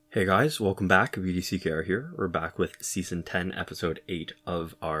Hey guys, welcome back. VDCKR here. We're back with Season 10, Episode 8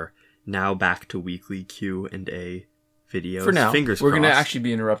 of our now back to weekly Q&A videos. For now, Fingers we're going to crossed. actually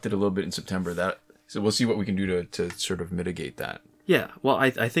be interrupted a little bit in September. So we'll see what we can do to sort of mitigate that. Yeah, well,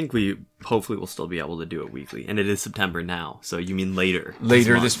 I think we hopefully will still be able to do it weekly. And it is September now, so you mean later.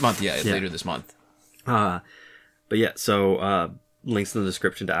 Later this month. Later this month. But yeah, so links in the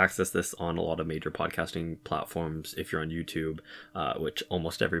description to access this on a lot of major podcasting platforms if you're on YouTube, which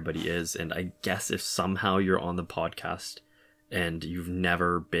almost everybody is. And I guess if somehow you're on the podcast and you've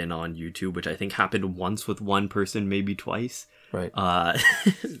never been on YouTube, which I think happened once with one person, maybe twice. Right.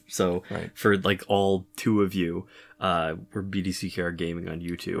 So for like all two of you, we're BDCKR Gaming on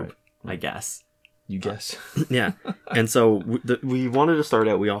YouTube, I guess. You guess. Yeah. And so we wanted to start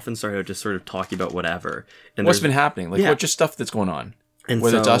out, we often start out just sort of talking about whatever. And what's been happening? Like what just stuff that's going on. And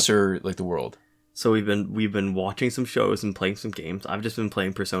whether it's us or like the world. So we've been watching some shows and playing some games. I've just been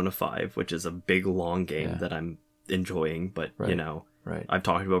playing Persona 5, which is a big long game that I'm enjoying, but you know, I've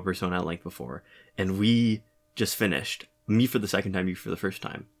talked about Persona at length before. And we just finished, me for the second time, you for the first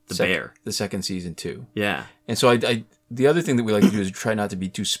time, Bear. The second season too. Yeah. And so I the other thing that we like to do is try not to be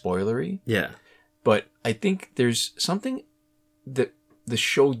too spoilery. Yeah. But I think there's something that the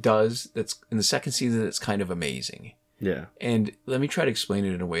show does that's in the second season that's kind of amazing. Yeah. And let me try to explain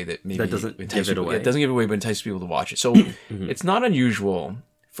it in a way that maybe that doesn't give it away. It doesn't give it away, but entices people to watch it. So it's not unusual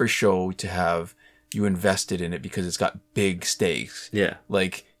for a show to have you invested in it because it's got big stakes. Yeah.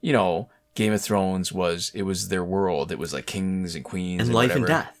 Like, you know, Game of Thrones was their world. It was like kings and queens and life whatever. And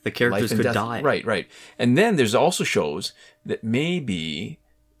death. The characters could die. Right. And then there's also shows that maybe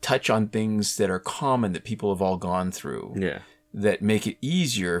touch on things that are common that people have all gone through. Yeah. That make it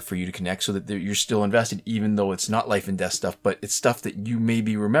easier for you to connect so that you're still invested, even though it's not life and death stuff, but it's stuff that you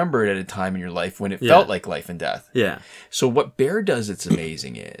maybe remembered at a time in your life when it felt like life and death. Yeah. So what Bear does that's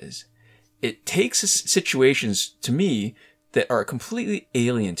amazing is it takes situations, to me, that are completely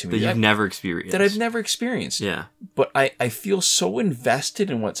alien to me. That you've never experienced. That I've never experienced. Yeah. But I feel so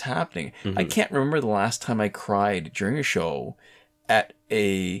invested in what's happening. I can't remember the last time I cried during a show at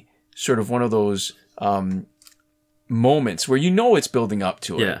a sort of one of those moments where you know it's building up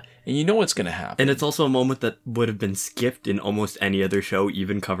to it and you know what's going to happen. And it's also a moment that would have been skipped in almost any other show,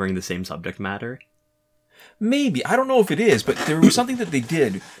 even covering the same subject matter. Maybe. I don't know if it is, but there was something that they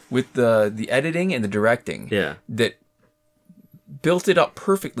did with the editing and the directing that built it up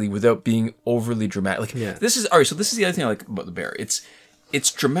perfectly without being overly dramatic. This is the other thing I like about The Bear.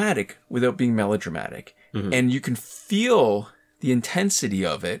 It's dramatic without being melodramatic. And you can feel the intensity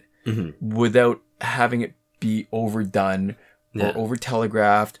of it without having it be overdone or over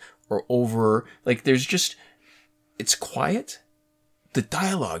telegraphed or over, like, there's just, it's quiet. The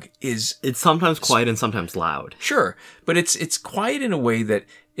dialogue is, it's sometimes quiet and sometimes loud. Sure, but it's quiet in a way that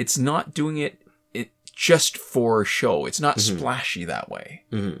it's not doing it just for show. It's not splashy that way.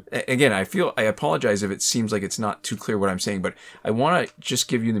 Again, I apologize if it seems like it's not too clear what I'm saying, but I want to just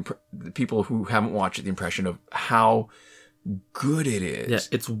give you the people who haven't watched it the impression of how good it is. Yeah,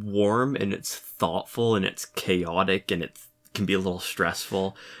 it's warm and it's thoughtful and it's chaotic and it can be a little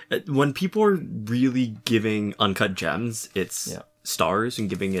stressful. When people are really giving Uncut Gems its stars and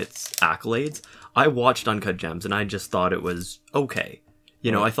giving its accolades, I watched Uncut Gems and I just thought it was okay.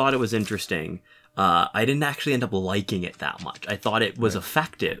 You know, I thought it was interesting. I didn't actually end up liking it that much. I thought it was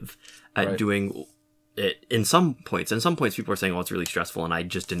effective at doing it in some points. And some points people are saying, oh, it's really stressful, and I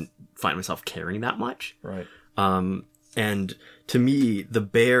just didn't find myself caring that much. Right. And to me, The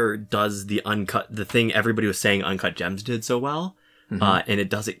Bear does the thing everybody was saying Uncut Gems did so well. And it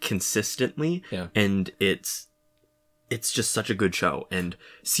does it consistently. Yeah. And it's just such a good show. And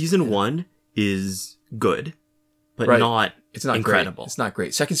season 1 is good, but it's not incredible. Great. It's not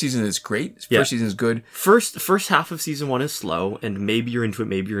great. Second season is great. First season is good. First half of season 1 is slow, and maybe you're into it,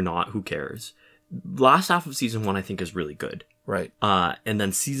 maybe you're not. Who cares? Last half of season 1, I think, is really good. Right. And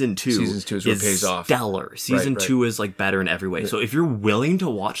then season 2 is what pays off. Stellar. Season 2 is like better in every way. So if you're willing to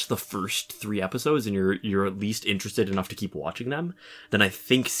watch the first 3 episodes and you're at least interested enough to keep watching them, then I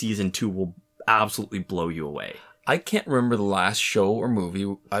think season 2 will absolutely blow you away. I can't remember the last show or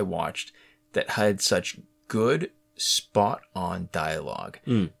movie I watched that had such good spot on dialogue.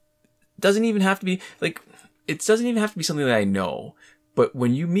 Doesn't even have to be like, it doesn't even have to be something that I know, but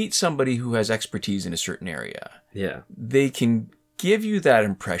when you meet somebody who has expertise in a certain area, they can give you that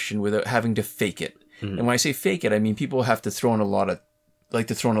impression without having to fake it. And when I say fake it, I mean people have to throw in a lot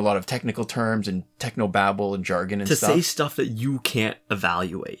of technical terms and technobabble and jargon and stuff. To say stuff that you can't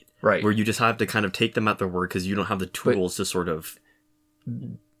evaluate. Right. Where you just have to kind of take them at their word because you don't have the tools to sort of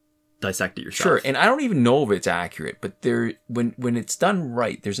dissect it yourself. Sure, and I don't even know if it's accurate, but when it's done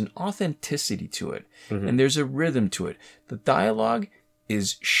right, there's an authenticity to it, and there's a rhythm to it. The dialogue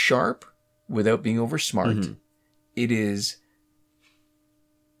is sharp without being over smart. It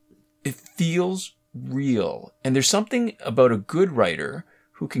feels real, and there's something about a good writer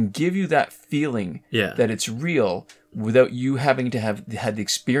who can give you that feeling that it's real without you having to have had the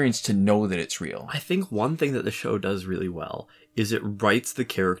experience to know that it's real. I think one thing that the show does really well is it writes the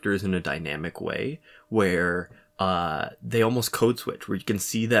characters in a dynamic way where they almost code switch, where you can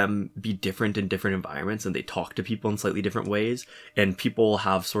see them be different in different environments and they talk to people in slightly different ways, and people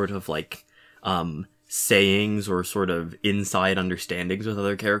have sort of like sayings or sort of inside understandings with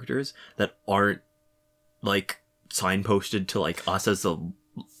other characters that aren't like signposted to like us as the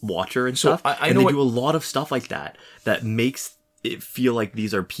watcher and stuff. I know they do a lot of stuff like that makes it feel like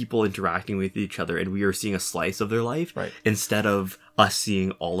these are people interacting with each other and we are seeing a slice of their life instead of us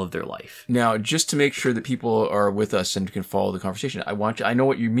seeing all of their life. Now, just to make sure that people are with us and can follow the conversation, I know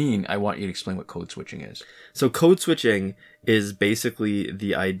what you mean. I want you to explain what code switching is. So code switching is basically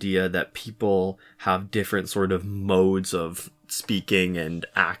the idea that people have different sort of modes of speaking and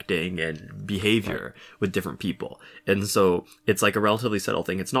acting and behavior with different people. And so it's like a relatively subtle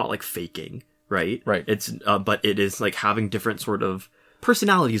thing. It's not like faking, right? Right. It's but it is like having different sort of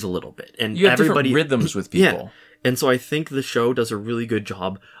personalities a little bit. And you have different rhythms with people. Yeah. And so I think the show does a really good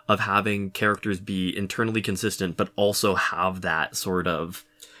job of having characters be internally consistent, but also have that sort of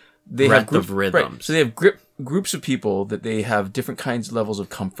breadth of rhythms. Right. So they have groups of people that they have different kinds of levels of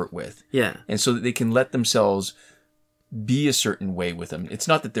comfort with. Yeah. And so that they can let themselves be a certain way with them. It's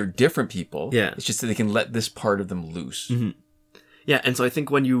not that they're different people. Yeah. It's just that they can let this part of them loose. Yeah, and so I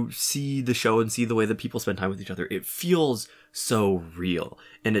think when you see the show and see the way that people spend time with each other, it feels so real.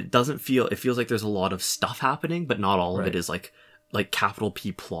 And it feels like there's a lot of stuff happening, but not all of it is like capital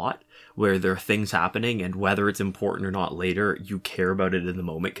P plot, where there are things happening, and whether it's important or not later, you care about it in the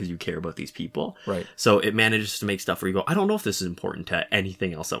moment because you care about these people. Right. So it manages to make stuff where you go, I don't know if this is important to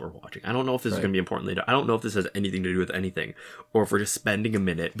anything else that we're watching. I don't know if this is going to be important later. I don't know if this has anything to do with anything, or if we're just spending a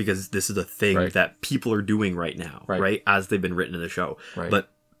minute because this is a thing that people are doing right now, right? As they've been written in the show. Right.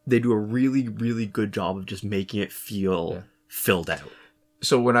 But they do a really, really good job of just making it feel filled out.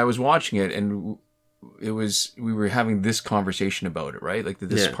 So when I was watching it, and we were having this conversation about it, right? Like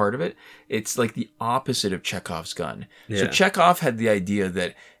this part of it, it's like the opposite of Chekhov's gun. So Chekhov had the idea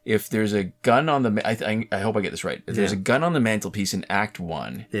that if there's a gun on the, I hope I get this right. If there's a gun on the mantelpiece in Act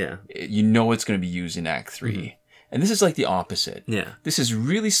 1, you know it's going to be used in Act 3. And this is like the opposite. Yeah. This is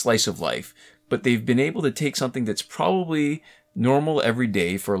really slice of life, but they've been able to take something that's probably normal every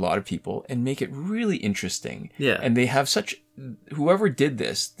day for a lot of people and make it really interesting. Yeah. And they have whoever did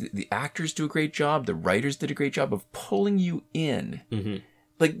this, the actors do a great job, the writers did a great job of pulling you in.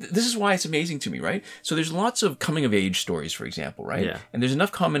 Like, this is why it's amazing to me, right? So there's lots of coming of age stories, for example, right? Yeah. And there's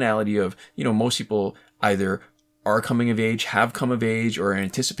enough commonality of, most people either are coming of age, have come of age, or are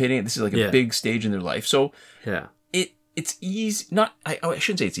anticipating it. This is like a big stage in their life. So it's easy, I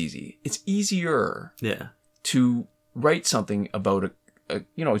shouldn't say it's easy. It's easier to write something about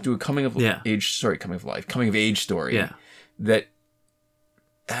do a coming of age story that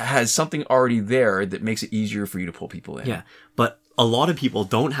has something already there that makes it easier for you to pull people in. Yeah, but a lot of people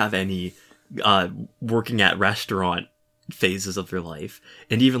don't have any working at restaurant phases of their life,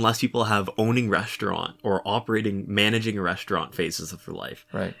 and even less people have owning restaurant or managing a restaurant phases of their life.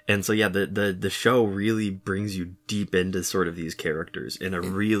 Right. And so the show really brings you deep into sort of these characters in a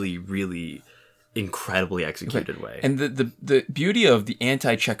really, really incredibly executed way. And the beauty of the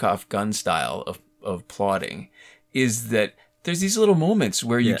anti-Chekhov gun style of plotting is that there's these little moments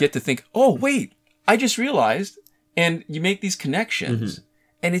where you get to think, oh, wait, I just realized, and you make these connections.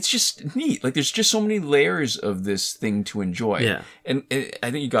 And it's just neat. Like, there's just so many layers of this thing to enjoy. Yeah. And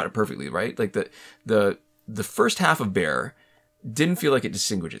I think you got it perfectly, right? Like, the first half of Bear didn't feel like it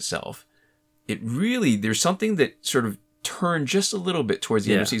distinguished itself. There's something that sort of turned just a little bit towards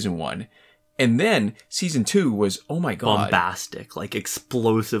the end of season 1. And then season 2 was, oh my God. Bombastic, like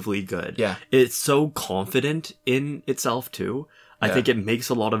explosively good. Yeah. It's so confident in itself too. I think it makes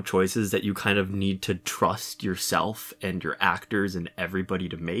a lot of choices that you kind of need to trust yourself and your actors and everybody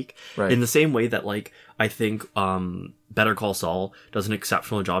to make. Right. In the same way that, like, I think Better Call Saul does an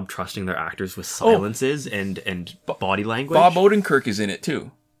exceptional job trusting their actors with silences and body language. Bob Odenkirk is in it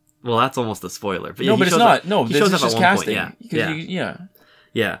too. Well, that's almost a spoiler. But no, but it's not. No, he shows up at one casting. Point.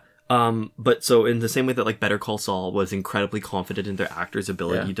 Yeah. But so in the same way that, like, Better Call Saul was incredibly confident in their actors'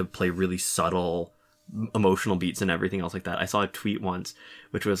 ability to play really subtle emotional beats and everything else like that. I saw a tweet once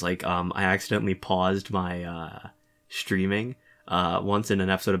which was like, I accidentally paused my streaming once in an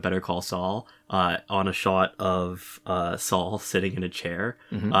episode of Better Call Saul, on a shot of Saul sitting in a chair,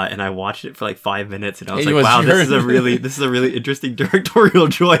 and I watched it for like 5 minutes, and I was like, "Wow, this is a really interesting directorial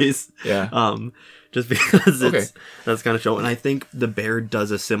choice." Yeah. Just because that's kind of show, and I think The Bear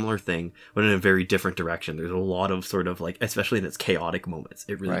does a similar thing, but in a very different direction. There's a lot of sort of like, especially in its chaotic moments,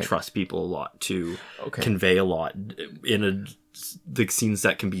 it really trusts people a lot to convey a lot in the scenes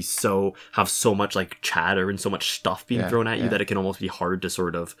that can be have so much like chatter and so much stuff being thrown at you that it can almost be hard to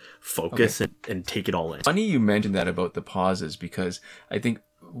sort of focus and take it all in. Funny you mentioned that about the pauses, because I think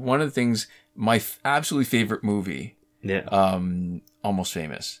one of the things, my absolutely favorite movie, Almost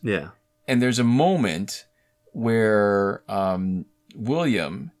Famous. Yeah. And there's a moment where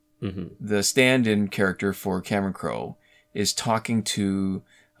William, the stand-in character for Cameron Crowe, is talking to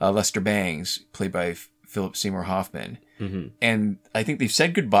Lester Bangs, played by Philip Seymour Hoffman. And I think they've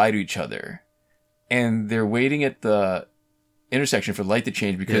said goodbye to each other. And they're waiting at the intersection for the light to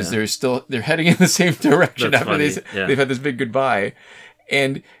change, because they're heading in the same direction after they've had this big goodbye.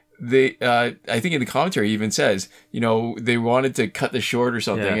 And they, I think in the commentary even says, they wanted to cut this short or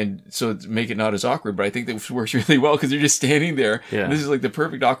something, and so to make it not as awkward. But I think that works really well, because they're just standing there. Yeah. And this is like the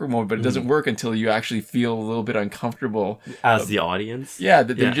perfect awkward moment, but it doesn't work until you actually feel a little bit uncomfortable as the audience. Yeah,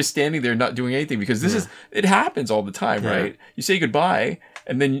 that they're just standing there not doing anything, because it happens all the time, right? You say goodbye,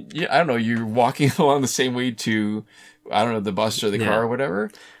 and then I don't know, you're walking along the same way to, I don't know, the bus or the car or whatever.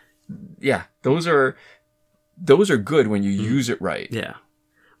 Yeah, those are good when you use it right. Yeah.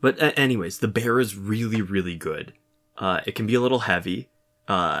 But anyways, The Bear is really, really good. It can be a little heavy.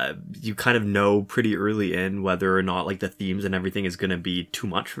 You kind of know pretty early in whether or not like the themes and everything is going to be too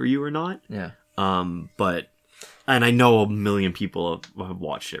much for you or not. Yeah. But, and I know a million people have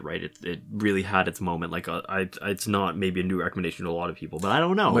watched it, right? It really had its moment. Like, it's not maybe a new recommendation to a lot of people, but I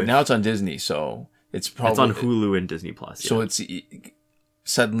don't know. But now it's on Disney, so it's probably... It's on Hulu and Disney Plus. Yeah. So it's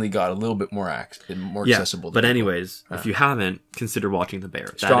suddenly got a little bit more accessible. But anyways, if you haven't, consider watching The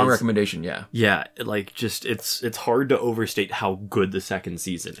Bear. Strong recommendation, yeah. Yeah, like just it's hard to overstate how good the second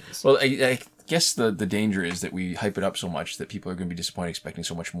season is. Well, I guess the danger is that we hype it up so much that people are going to be disappointed expecting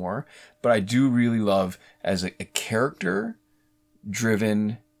so much more. But I do really love, as a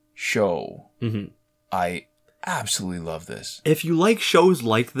character-driven show, I absolutely love this. If you like shows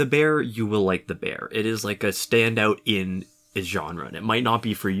like The Bear, you will like The Bear. It is like a standout in its genre, and it might not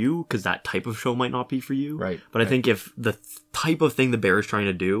be for you because that type of show might not be for you. Right. But I think if the type of thing The Bear is trying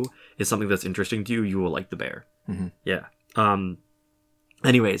to do is something that's interesting to you, you will like The Bear. Yeah.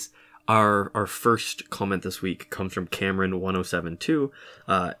 Anyways, our first comment this week comes from Cameron1072,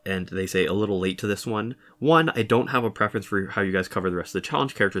 and they say, a little late to this one. One, I don't have a preference for how you guys cover the rest of the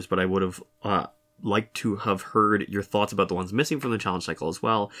challenge characters, but I would have like to have heard your thoughts about the ones missing from the challenge cycle as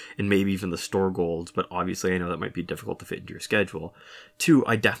well, and maybe even the store golds, but obviously I know that might be difficult to fit into your schedule. 2,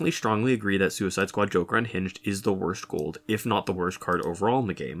 I definitely strongly agree that Suicide Squad Joker Unhinged is the worst gold, if not the worst card overall in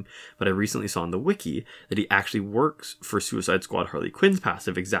the game, but I recently saw in the wiki that he actually works for Suicide Squad Harley Quinn's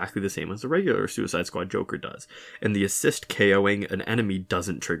passive exactly the same as the regular Suicide Squad Joker does, and the assist KOing an enemy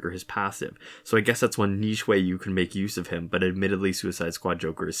doesn't trigger his passive, so I guess that's one niche way you can make use of him, but admittedly Suicide Squad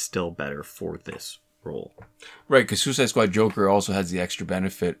Joker is still better for this role. Right, because Suicide Squad Joker also has the extra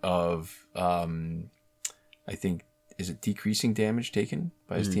benefit of, I think, is it decreasing damage taken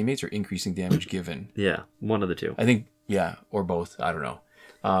by his teammates or increasing damage given? Yeah, one of the two. I think, yeah, or both. I don't know.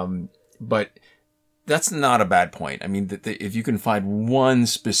 But that's not a bad point. I mean, if you can find one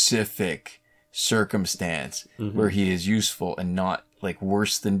specific circumstance where he is useful and not like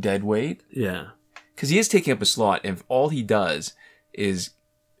worse than dead weight. Yeah. Because he is taking up a slot, and if all he does is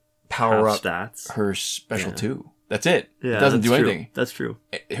power up stats. Her special 2. That's it. Yeah, it doesn't do anything. That's true.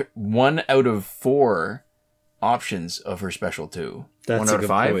 1 out of 4 options of her special 2. That's 1 out of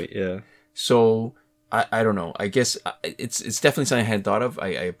 5. Point, yeah. So I don't know. I guess it's definitely something I hadn't thought of. I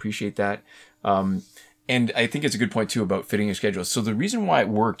appreciate that. And I think it's a good point too about fitting your schedule. So the reason why it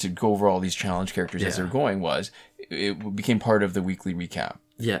worked to go over all these challenge characters as they're going was it became part of the weekly recap.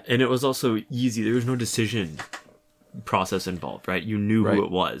 Yeah, and it was also easy. There was no decision process involved, right? You knew who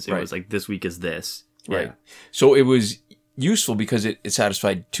it was. It was like, this week is this. Right. Yeah. So it was useful because it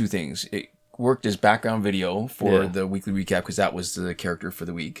satisfied 2 things. It worked as background video for the weekly recap because that was the character for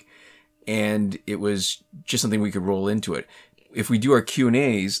the week. And it was just something we could roll into it. If we do our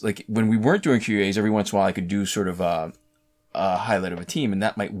Q&As, like when we weren't doing Q&As, every once in a while I could do sort of a highlight of a team, and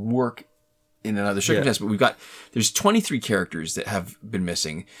that might work in another circumstance. But there's 23 characters that have been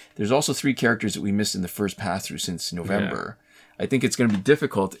missing. There's also 3 characters that we missed in the first pass through since November. I think it's going to be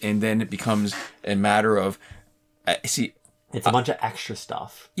difficult, and then it becomes a matter of, It's a bunch of extra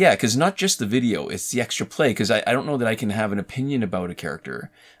stuff. Yeah, because not just the video, it's the extra play. Because I don't know that I can have an opinion about a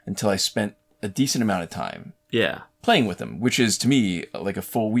character until I spent a decent amount of time playing with them, which is, to me, like a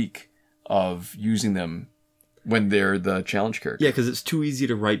full week of using them when they're the challenge character. Yeah, because it's too easy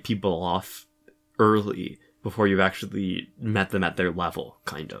to write people off early before you've actually met them at their level,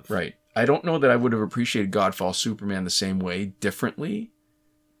 kind of. Right. I don't know that I would have appreciated Godfall Superman the same way, differently.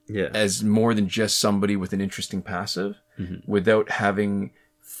 Yeah. As more than just somebody with an interesting passive, without having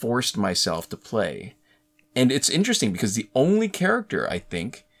forced myself to play. And it's interesting because the only character, I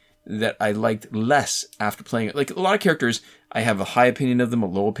think, that I liked less after playing it, like a lot of characters, I have a high opinion of them, a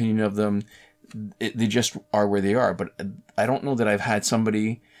low opinion of them. They just are where they are. But I don't know that I've had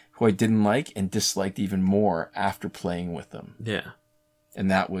somebody who I didn't like and disliked even more after playing with them. Yeah. And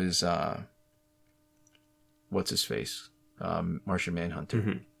that was, what's his face? Martian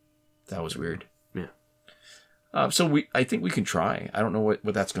Manhunter. That was weird. Yeah. So I think we can try. I don't know what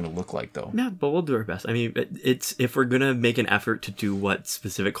that's going to look like, though. Yeah, but we'll do our best. I mean, it's if we're going to make an effort to do what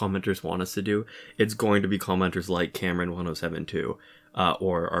specific commenters want us to do, it's going to be commenters like Cameron1072,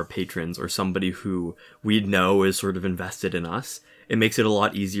 or our patrons, or somebody who we know is sort of invested in us. It makes it a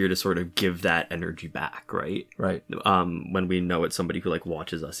lot easier to sort of give that energy back, right? Right. When we know it's somebody who like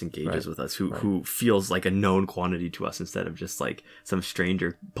watches us, engages with us, who feels like a known quantity to us instead of just like some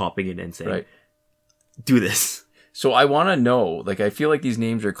stranger popping in and saying, do this. So I want to know, like, I feel like these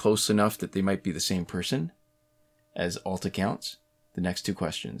names are close enough that they might be the same person as alt accounts. The next two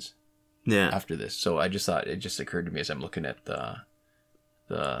questions. Yeah. After this. So I just thought, it just occurred to me as I'm looking at the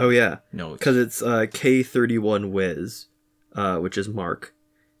oh yeah. No. Because it's K31Wiz. Which is Mark,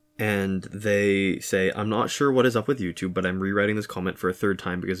 and they say, I'm not sure what is up with YouTube, but I'm rewriting this comment for a third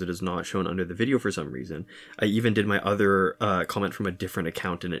time because it is not shown under the video for some reason. I even did my other comment from a different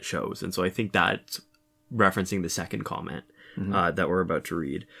account and it shows, and so I think that's referencing the second comment that we're about to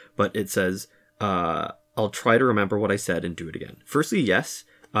read. But it says, I'll try to remember what I said and do it again. Firstly, yes.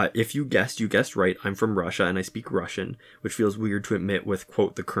 If you guessed right. I'm from Russia and I speak Russian, which feels weird to admit with,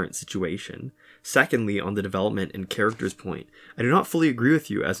 quote, the current situation. Secondly, on the development and characters point, I do not fully agree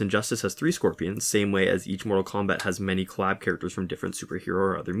with you, as Injustice has 3 Scorpions, same way as each Mortal Kombat has many collab characters from different superhero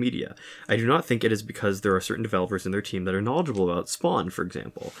or other media. I do not think it is because there are certain developers in their team that are knowledgeable about Spawn, for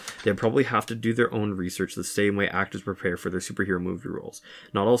example. They probably have to do their own research the same way actors prepare for their superhero movie roles.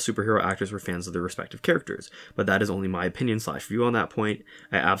 Not all superhero actors were fans of their respective characters, but that is only my opinion/view on that point.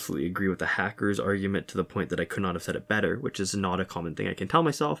 I absolutely agree with the hackers argument to the point that I could not have said it better, which is not a common thing I can tell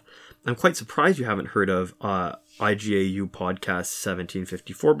myself. I'm quite surprised you haven't heard of IGAU podcast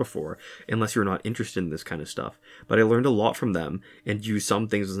 1754 before, unless you're not interested in this kind of stuff. But I learned a lot from them and used some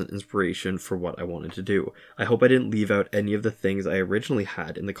things as an inspiration for what I wanted to do. I hope I didn't leave out any of the things I originally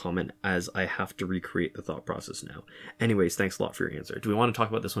had in the comment, as I have to recreate the thought process now. Anyways, thanks a lot for your answer. Do we want to talk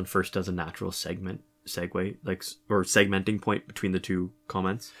about this one first as a natural segue, like, or segmenting point between the two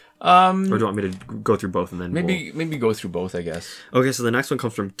comments? Or do you want me to go through both and then maybe go through both, I guess. Okay, so the next one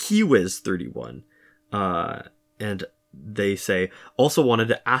comes from KeyWiz31. And they say, also wanted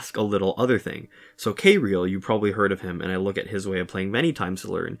to ask a little other thing. So K-Real, you probably heard of him, and I look at his way of playing many times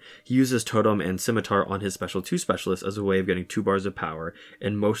to learn. He uses Totem and Scimitar on his Special 2 specialist as a way of getting 2 bars of power,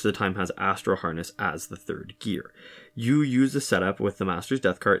 and most of the time has Astro Harness as the 3rd gear. You use the setup with the Master's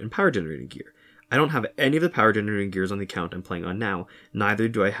Death card and Power Generating gear. I don't have any of the power generating gears on the account I'm playing on now. Neither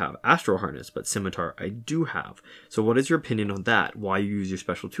do I have Astro Harness, but Scimitar I do have. So what is your opinion on that? Why you use your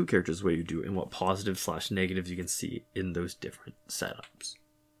special 2 characters the way you do, and what positives/negatives you can see in those different setups?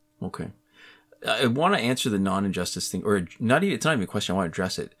 Okay. I want to answer the non-injustice thing, or not even, it's not even a question, I want to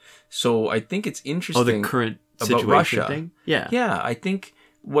address it. So I think it's interesting. Oh, the current situation about Russia thing? Yeah. Yeah, I think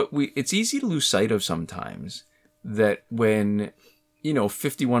it's easy to lose sight of sometimes that when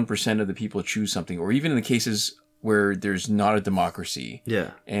 51% of the people choose something, or even in the cases where there's not a democracy,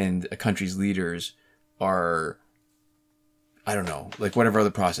 and a country's leaders are, I don't know, like whatever other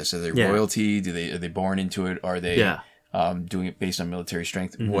process, are they royalty? Are they born into it? Are they doing it based on military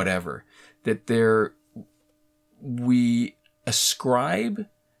strength? Whatever. That we ascribe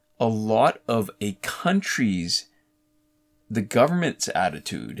a lot of a country's, the government's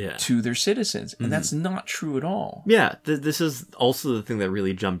attitude to their citizens. And that's not true at all. Yeah. This is also the thing that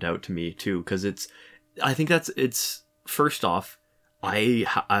really jumped out to me too. Cause I think first off,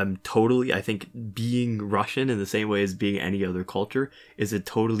 I think being Russian in the same way as being any other culture is a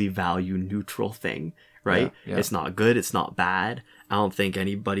totally value neutral thing, right? Yeah. It's not good. It's not bad. I don't think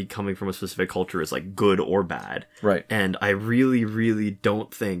anybody coming from a specific culture is like good or bad. Right. And I really, really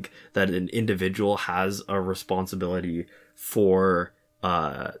don't think that an individual has a responsibility for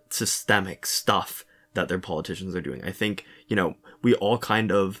systemic stuff that their politicians are doing. I think, you know, we all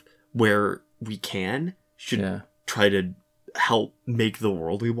kind of, where we can, should try to help make the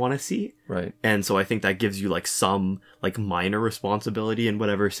world we want to see. Right. And so I think that gives you like some like minor responsibility in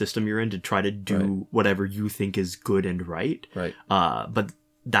whatever system you're in to try to do whatever you think is good and right. Right. But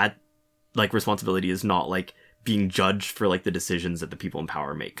that like responsibility is not like being judged for like the decisions that the people in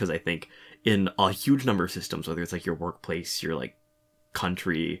power make. Because I think in a huge number of systems, whether it's like your workplace, your like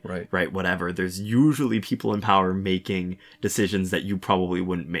country, right, whatever, there's usually people in power making decisions that you probably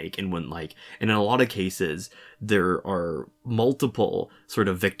wouldn't make and wouldn't like. And in a lot of cases, there are multiple sort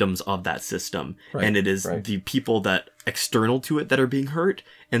of victims of that system. And it is the people that external to it that are being hurt.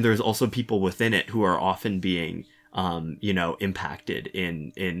 And there's also people within it who are often being you know, impacted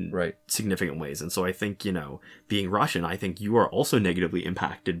in significant ways. And so I think, you know, being Russian, I think you are also negatively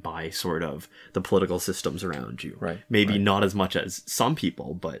impacted by sort of the political systems around you. Right. Maybe not as much as some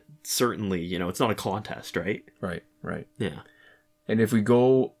people, but certainly, you know, it's not a contest, right? Right. Yeah. And if we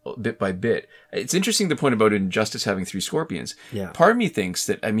go bit by bit, it's interesting the point about Injustice having 3 scorpions. Yeah. Part of me thinks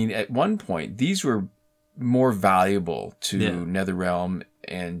that, I mean, at one point, these were more valuable to NetherRealm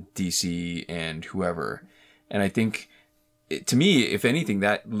and DC and whoever. And I think, to me, if anything,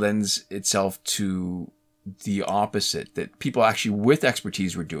 that lends itself to the opposite, that people actually with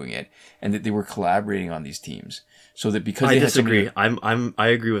expertise were doing it, and that they were collaborating on these teams. So that because I disagree, I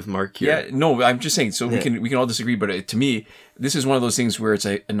agree with Mark here. Yeah, no, I'm just saying. So we can all disagree, but to me, this is one of those things where it's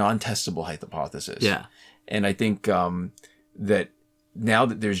a non-testable hypothesis. Yeah, and I think that now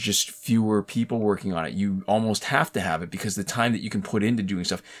that there's just fewer people working on it, you almost have to have it, because the time that you can put into doing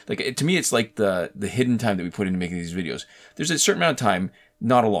stuff, like to me, it's like the hidden time that we put into making these videos. There's a certain amount of time,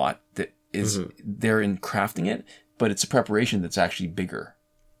 not a lot, that is there in crafting it, but it's a preparation that's actually bigger.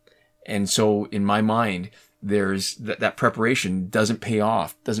 And so in my mind, there's that preparation doesn't pay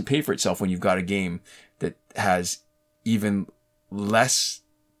for itself when you've got a game that has even less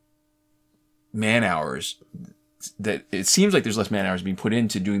man hours. That it seems like there's less man hours being put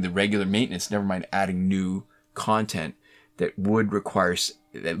into doing the regular maintenance, never mind adding new content that would require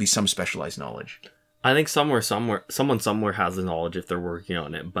at least some specialized knowledge. I think someone somewhere has the knowledge if they're working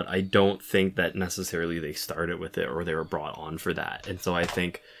on it, but I don't think that necessarily they started with it or they were brought on for that. And so I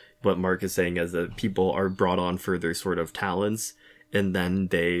think what Mark is saying is that people are brought on for their sort of talents, and then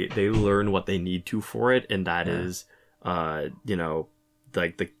they learn what they need to for it, and that is, you know,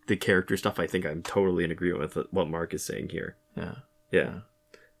 like the character stuff. I think I'm totally in agreement with what Mark is saying here. Yeah.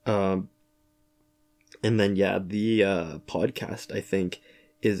 And then the podcast I think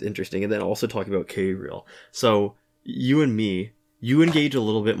is interesting, and then also talking about K-Reel. So you and me, you engage a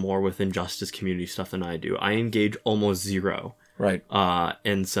little bit more with Injustice community stuff than I do. I engage almost zero. Right.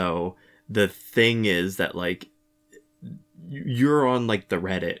 And so the thing is that like you're on like the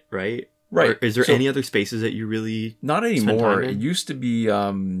Reddit, right? Right. Or is there any other spaces that you really not anymore? It used to be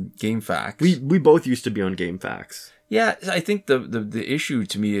GameFAQs. We both used to be on GameFAQs. Yeah, I think the issue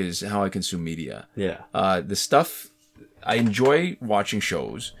to me is how I consume media. Yeah. The stuff, I enjoy watching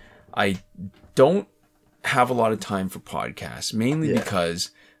shows. I don't have a lot of time for podcasts, mainly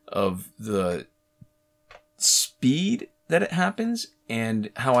because of the speed that it happens and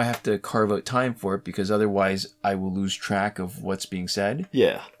how I have to carve out time for it, because otherwise I will lose track of what's being said.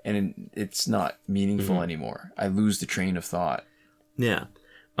 Yeah. And it's not meaningful anymore. I lose the train of thought. Yeah.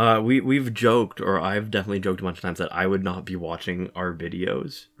 We've joked, or I've definitely joked a bunch of times, that I would not be watching our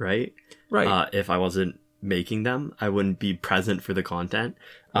videos, right? Right. If I wasn't making them, I wouldn't be present for the content.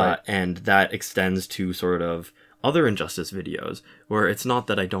 Right. And that extends to sort of other Injustice videos, where it's not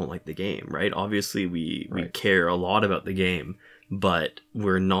that I don't like the game, right? Obviously, we care a lot about the game, but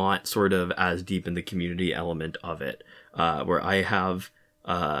we're not sort of as deep in the community element of it, where I have,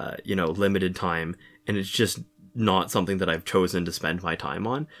 limited time, and it's just not something that I've chosen to spend my time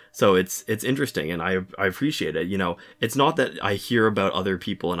on. So it's interesting, and I appreciate it. You know, it's not that I hear about other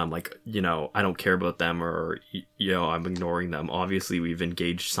people and I'm like, you know, I don't care about them, or, you know, I'm ignoring them. Obviously, we've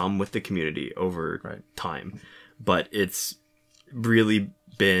engaged some with the community over time, but it's really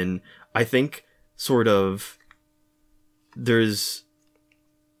been, I think, sort of, there's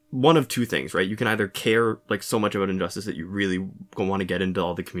one of two things, right? You can either care like so much about Injustice that you really want to get into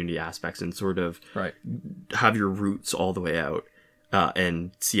all the community aspects and sort of have your roots all the way out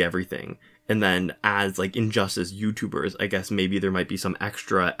and see everything. And then as like Injustice YouTubers, I guess maybe there might be some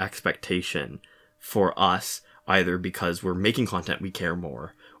extra expectation for us, either because we're making content we care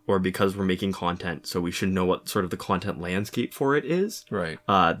more, or because we're making content so we should know what sort of the content landscape for it is. Right.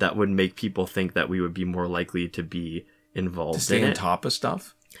 That would make people think that we would be more likely to be involved to stay in on it. top of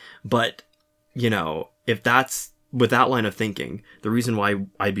stuff. But, you know, if that's with that line of thinking, the reason why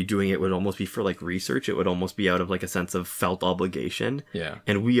I'd be doing it would almost be for like research. It would almost be out of like a sense of felt obligation. Yeah.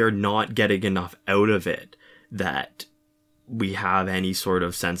 And we are not getting enough out of it that we have any sort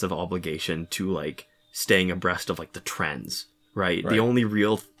of sense of obligation to like staying abreast of like the trends, right? The only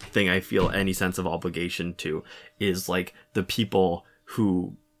real thing I feel any sense of obligation to is like the people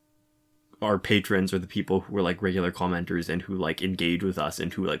who are patrons or the people who are like regular commenters and who like engage with us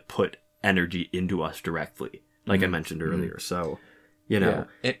and who like put energy into us directly, like I mentioned earlier. So, you know,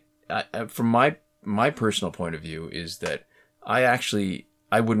 from my personal point of view is that I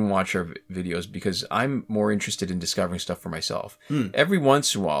wouldn't watch our videos because I'm more interested in discovering stuff for myself. Every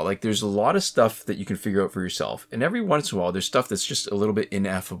once in a while, like there's a lot of stuff that you can figure out for yourself. And every once in a while, there's stuff that's just a little bit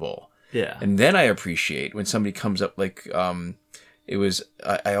ineffable. Yeah. And then I appreciate when somebody comes up like, it was,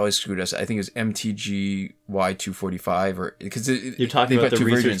 I always screwed us. I think it was MTGY245 or because you're talking about the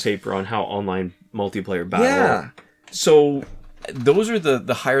research paper on how online multiplayer battle. Yeah. So those are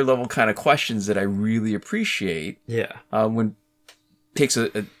the higher level kind of questions that I really appreciate. Yeah. When takes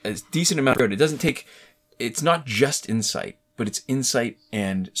a decent amount of it. It's not just insight, but it's insight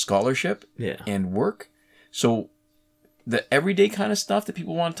and scholarship and work. So the everyday kind of stuff that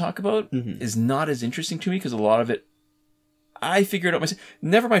people want to talk about is not as interesting to me because a lot of it I figured out myself.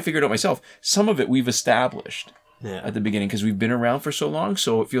 Never mind figured out myself. Some of it we've established at the beginning because we've been around for so long.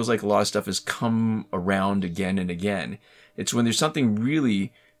 So it feels like a lot of stuff has come around again and again. It's when there's something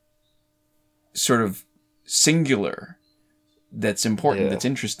really sort of singular that's important, that's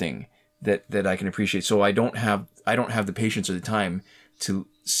interesting, that I can appreciate. So I don't have the patience or the time to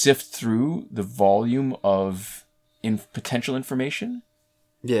sift through the volume of potential information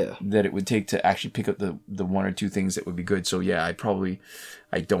that it would take to actually pick up the one or two things that would be good. So I'm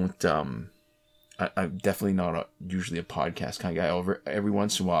definitely not usually a podcast kind of guy. Every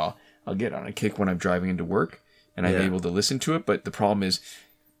once in a while I'll get on a kick when I'm driving into work and I'm able to listen to it. But the problem is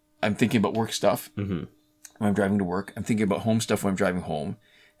I'm thinking about work stuff when I'm driving to work. I'm thinking about home stuff when I'm driving home.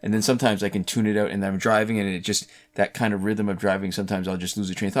 And then sometimes I can tune it out and I'm driving and it just, that kind of rhythm of driving, sometimes I'll just lose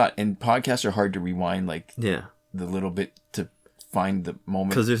a train of thought. And podcasts are hard to rewind the little bit to find the moment.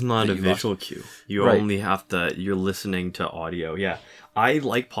 Because there's not a visual cue. You only have to, you're listening to audio. Yeah. I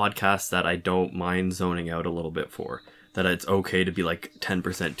like podcasts that I don't mind zoning out a little bit for. That it's okay to be like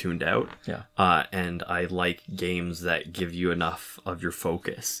 10% tuned out. Yeah. And I like games that give you enough of your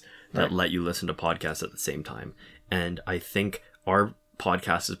focus that let you listen to podcasts at the same time. And I think our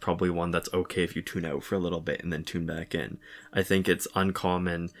podcast is probably one that's okay if you tune out for a little bit and then tune back in. I think it's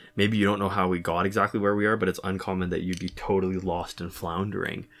uncommon. Maybe you don't know how we got exactly where we are, but it's uncommon that you'd be totally lost and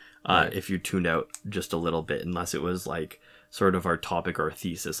floundering if you tuned out just a little bit, unless it was like sort of our topic or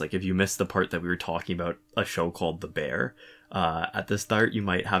thesis. Like if you missed the part that we were talking about a show called The Bear at the start, you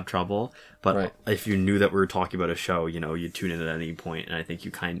might have trouble. But if you knew that we were talking about a show, you tune in at any point, and I think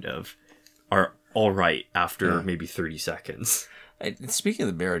you kind of are all right after maybe 30 seconds. Speaking of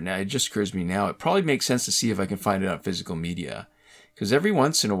The Bear, now it just occurs to me now, it probably makes sense to see if I can find it on physical media. Because every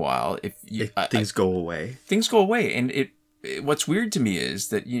once in a while, things go away. Things go away. And what's weird to me is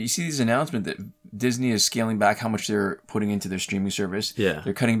that you see these announcements that Disney is scaling back how much they're putting into their streaming service. Yeah.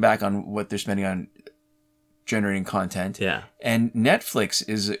 They're cutting back on what they're spending on generating content. Yeah. And Netflix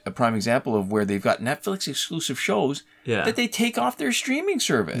is a prime example of where they've got Netflix exclusive shows that they take off their streaming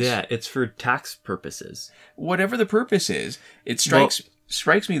service. Yeah, it's for tax purposes. Whatever the purpose is, it strikes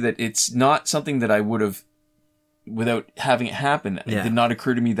me that it's not something that I would have, without having it happen, it did not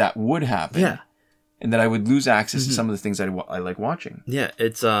occur to me that would happen. Yeah. And that I would lose access to some of the things I like watching. Yeah,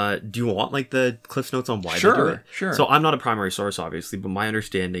 it's, do you want like the Cliff Notes on why they do it? Sure. So I'm not a primary source, obviously, but my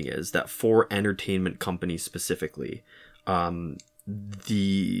understanding is that for entertainment companies specifically,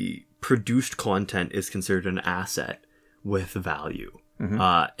 the produced content is considered an asset with value.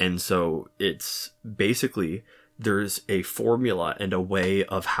 And so it's basically, there's a formula and a way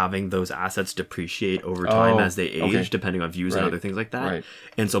of having those assets depreciate over time as they age, depending on views and other things like that.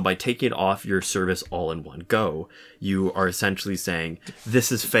 And so by taking it off your service all in one go, you are essentially saying, this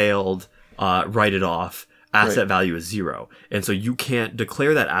has failed, write it off, asset value is 0. And so you can't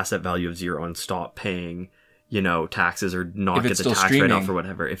declare that asset value of 0 and stop paying, taxes or not get the tax write-off or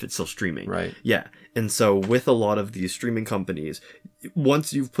whatever if it's still streaming. Right. Yeah. And so with a lot of these streaming companies,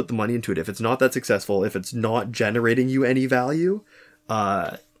 once you've put the money into it, if it's not that successful, if it's not generating you any value,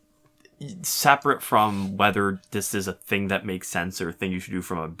 separate from whether this is a thing that makes sense or a thing you should do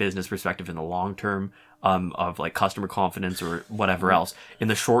from a business perspective in the long term, of like customer confidence or whatever else, in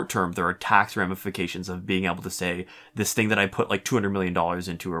the short term, there are tax ramifications of being able to say, this thing that I put like $200 million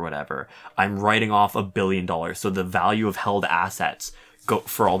into or whatever, I'm writing off $1 billion. So the value of held assets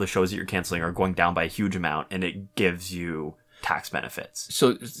for all the shows that you're canceling are going down by a huge amount, and it gives you tax benefits.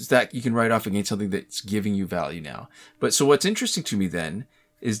 So that you can write off against something that's giving you value now. But so what's interesting to me then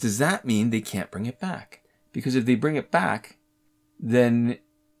is, does that mean they can't bring it back? Because if they bring it back, then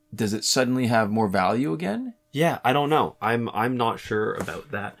does it suddenly have more value again? Yeah, I don't know. I'm not sure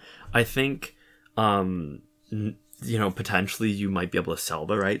about that. I think, potentially you might be able to sell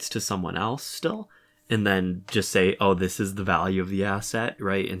the rights to someone else still, and then just say, oh, this is the value of the asset,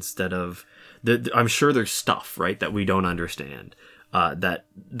 right? Instead of, I'm sure there's stuff, right, that we don't understand.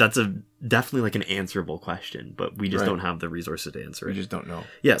 That's definitely like an answerable question, but we just don't have the resources to answer it. We just don't know.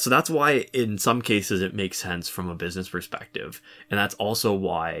 Yeah, so that's why in some cases it makes sense from a business perspective, and that's also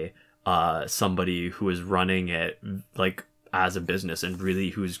why somebody who is running it like as a business and really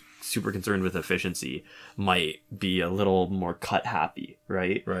who's super concerned with efficiency might be a little more cut happy,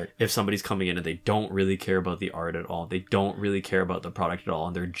 right? Right. If somebody's coming in and they don't really care about the art at all, they don't really care about the product at all,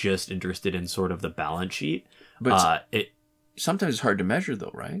 and they're just interested in sort of the balance sheet. But sometimes it's hard to measure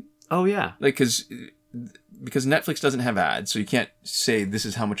though, right? Oh yeah. Like, because Netflix doesn't have ads, so you can't say this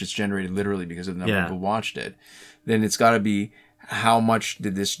is how much it's generated literally because of the number of people watched it. Then it's got to be, how much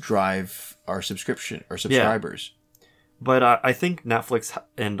did this drive our subscription or subscribers? Yeah. But I think Netflix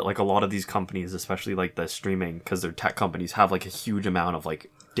and like a lot of these companies, especially like the streaming, because they're tech companies, have like a huge amount of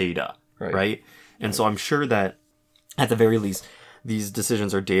like data, right? And so I'm sure that at the very least, these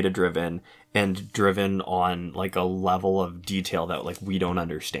decisions are data driven and driven on like a level of detail that like we don't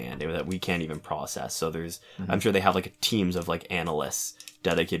understand or that we can't even process. So I'm sure they have like teams of like analysts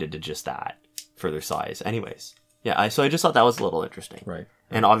dedicated to just that for their size. Anyways, yeah. So I just thought that was a little interesting, right?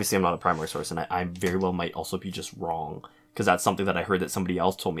 And obviously I'm not a primary source, and I very well might also be just wrong, because that's something that I heard that somebody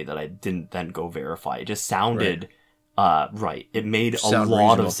else told me that I didn't then go verify. It just sounded right. It made a lot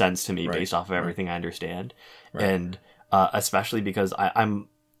reasonable. Of sense to me based off of everything I understand. And especially because I'm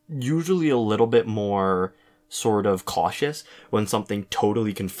usually a little bit more sort of cautious when something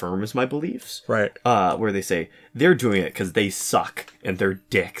totally confirms my beliefs. Right. Where they say they're doing it because they suck and they're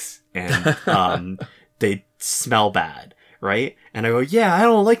dicks and they smell bad. Right? And I go, yeah, I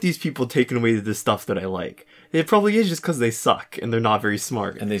don't like these people taking away the stuff that I like. It probably is just because they suck and they're not very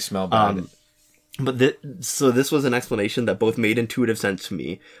smart. And they smell bad. So this was an explanation that both made intuitive sense to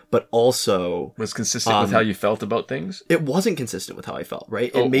me, but also was consistent with how you felt about things? It wasn't consistent with how I felt,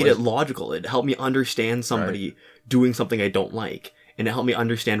 right? It made it logical. It helped me understand somebody doing something I don't like. And it helped me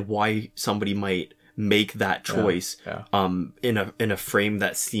understand why somebody might make that choice in a frame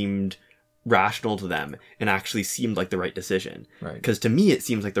that seemed rational to them and actually seemed like the right decision. Right. Because to me, it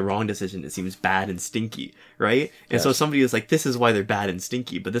seems like the wrong decision. It seems bad and stinky, right? And so somebody was like, this is why they're bad and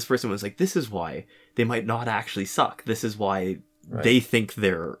stinky. But this person was like, this is why they might not actually suck. This is why they think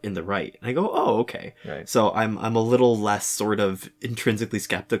they're in the right. And I go, oh, okay. Right. So I'm a little less sort of intrinsically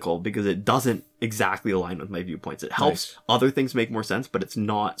skeptical because it doesn't exactly align with my viewpoints. It helps other things make more sense, but it's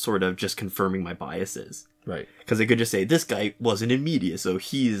not sort of just confirming my biases. Right. Because they could just say, this guy wasn't in media, so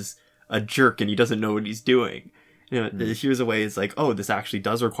he's a jerk and he doesn't know what he's doing. Here's a way it's like, oh, this actually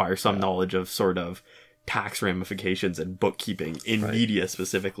does require some knowledge of sort of tax ramifications and bookkeeping in media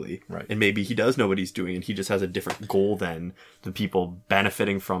specifically. Right. And maybe he does know what he's doing and he just has a different goal than the people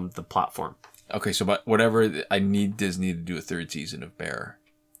benefiting from the platform. Okay, so but whatever, I need Disney to do a third season of Bear.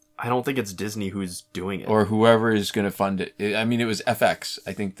 I don't think it's Disney who's doing it. Or whoever is going to fund it. I mean, it was FX.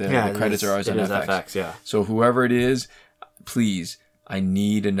 I think the credits are always on FX. FX, yeah. So whoever it is, please, I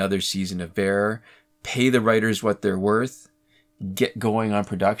need another season of Bear. Pay the writers what they're worth. Get going on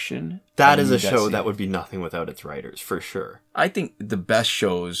production. That is a show that would be nothing without its writers, for sure. I think the best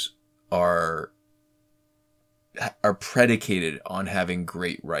shows are predicated on having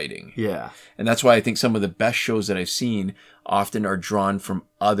great writing. Yeah. And that's why I think some of the best shows that I've seen often are drawn from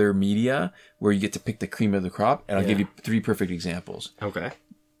other media where you get to pick the cream of the crop. And I'll give you 3 perfect examples. Okay.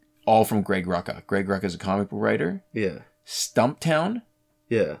 All from Greg Rucka. Greg Rucka is a comic book writer. Yeah. Stumptown.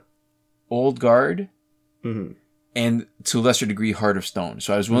 Yeah. Old Guard. Mm-hmm. And to a lesser degree, Heart of Stone.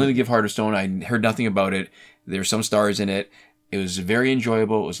 So I was willing to give Heart of Stone. I heard nothing about it. There were some stars in it. It was very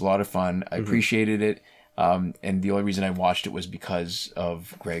enjoyable. It was a lot of fun. I appreciated it. And the only reason I watched it was because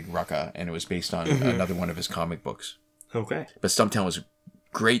of Greg Rucka, and it was based on another one of his comic books. Okay. But Stumptown was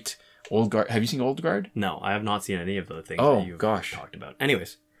great. Old Guard. Have you seen Old Guard? No, I have not seen any of the things that you've talked about.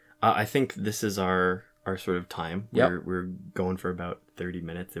 Anyways, I think this is our sort of time. Yep. We're going for about 30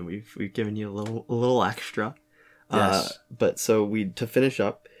 minutes, and we've given you a little extra. Yes. But so to finish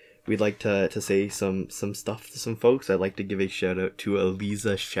up, we'd like to say some stuff to some folks. I'd like to give a shout out to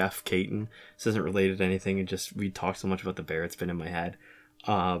Eliza Chef Caton. This isn't related to anything. We talked so much about the bear. It's been in my head.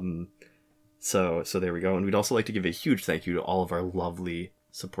 So there we go. And we'd also like to give a huge thank you to all of our lovely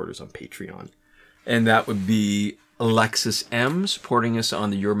supporters on Patreon. And that would be Alexis M. supporting us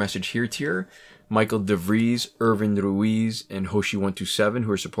on the Your Message Here tier, Michael DeVries, Irvin Ruiz, and Hoshi127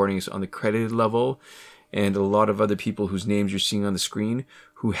 who are supporting us on the credited level, and a lot of other people whose names you're seeing on the screen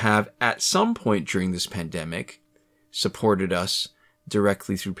who have, at some point during this pandemic, supported us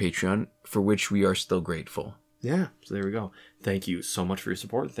directly through Patreon, for which we are still grateful. Yeah, so there we go. Thank you so much for your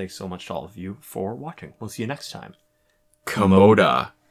support. Thanks so much to all of you for watching. We'll see you next time. Komoda.